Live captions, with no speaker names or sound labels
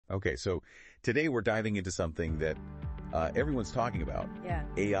Okay, so today we're diving into something that everyone's talking about. Yeah.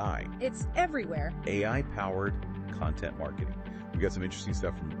 AI. It's everywhere. AI-powered content marketing. We got some interesting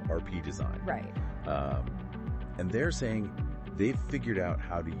stuff from RP Design. Right. And they're saying they've figured out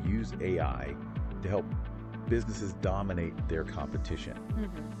how to use AI to help businesses dominate their competition.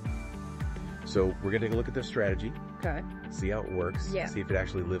 Mm-hmm. So we're going to take a look at their strategy. Okay. See how it works. Yeah. See if it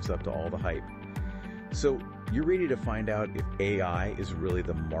actually lives up to all the hype. So you're ready to find out if AI is really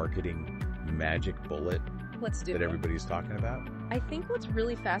the marketing magic bullet Let's do that it. everybody's talking about? I think what's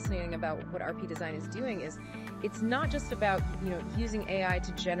really fascinating about what RP Design is doing is it's not just about, using AI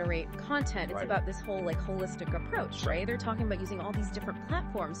to generate content. It's Right. about this whole holistic approach, right? They're talking about using all these different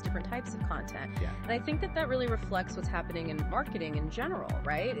platforms, different types of content. Yeah. And I think that really reflects what's happening in marketing in general,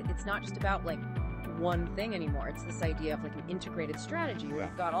 right? It's not just about one thing anymore. It's this idea of an integrated strategy where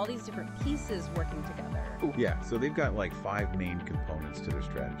you've got all these different pieces working together. Yeah, so they've got 5 main components to their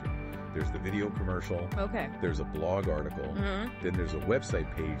strategy. There's the video commercial. Okay. There's a blog article. Mm-hmm. Then there's a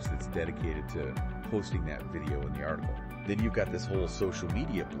website page that's dedicated to posting that video in the article. Then you've got this whole social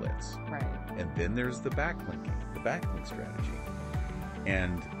media blitz. Right. And then there's the backlink strategy.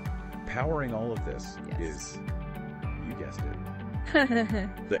 And powering all of this is, you guessed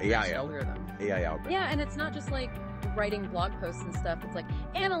it, the AI algorithm. Yeah, and it's not just writing blog posts and stuff. It's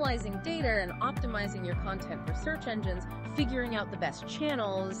analyzing data and optimizing your content for search engines, figuring out the best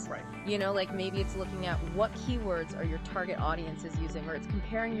channels. Right. Maybe it's looking at what keywords are your target audiences using, or it's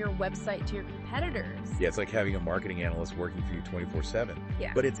comparing your website to your competitors. Yeah, it's like having a marketing analyst working for you 24/7.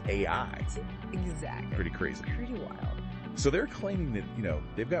 Yeah. But it's AI. Exactly. Pretty crazy. Pretty wild. So they're claiming that,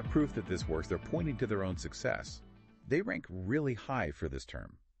 they've got proof that this works. They're pointing to their own success. They rank really high for this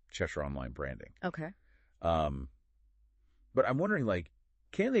term, Cheshire Online Branding. Okay. But I'm wondering,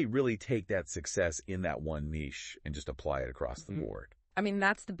 can they really take that success in that one niche and just apply it across the board? I mean,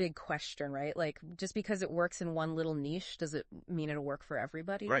 that's the big question, right? Just because it works in one little niche, does it mean it'll work for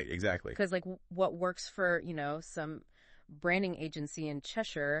everybody? Right, exactly. Because, what works for, some branding agency in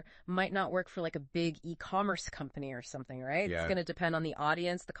Cheshire might not work for, a big e-commerce company or something, right? Yeah. It's going to depend on the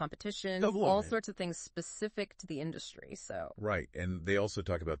audience, the competition, Totally. all sorts of things specific to the industry, so. Right, and they also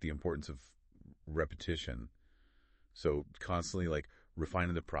talk about the importance of repetition. So constantly,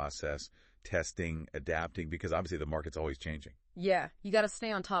 refining the process, testing, adapting, because obviously the market's always changing. Yeah, you got to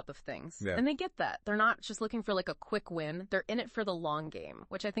stay on top of things. Yeah. And they get that. They're not just looking for a quick win. They're in it for the long game,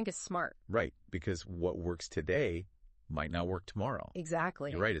 which I think is smart. Right, because what works today might not work tomorrow.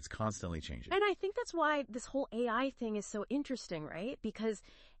 Exactly. You're right, it's constantly changing. And I think that's why this whole AI thing is so interesting, right? Because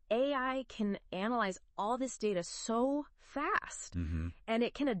AI can analyze all this data so fast, and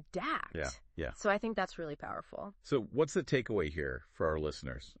it can adapt. Yeah. So I think that's really powerful. So what's the takeaway here for our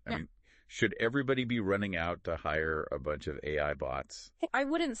listeners? I mean, should everybody be running out to hire a bunch of AI bots? I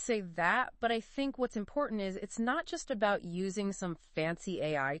wouldn't say that, but I think what's important is it's not just about using some fancy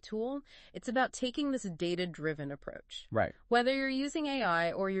AI tool. It's about taking this data-driven approach. Right. Whether you're using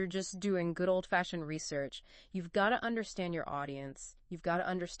AI or you're just doing good old-fashioned research, you've got to understand your audience, you've got to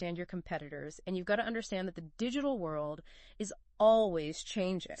understand your competitors, and you've got to understand that the digital world is always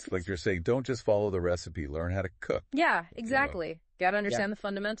changing. It's like you're saying, don't just follow the recipe, learn how to cook. Yeah, exactly. Got to understand the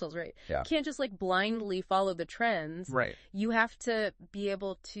fundamentals, right? Yeah. You can't just blindly follow the trends. Right. You have to be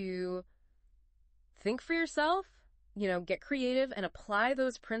able to think for yourself, get creative and apply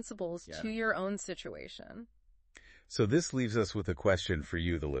those principles to your own situation. So this leaves us with a question for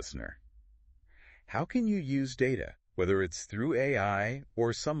you, the listener. How can you use data, whether it's through AI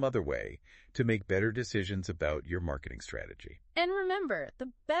or some other way, to make better decisions about your marketing strategy? And remember, the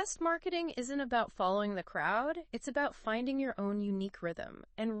best marketing isn't about following the crowd. It's about finding your own unique rhythm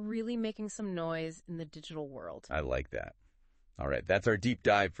and really making some noise in the digital world. I like that. All right, that's our deep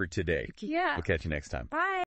dive for today. Yeah. We'll catch you next time. Bye.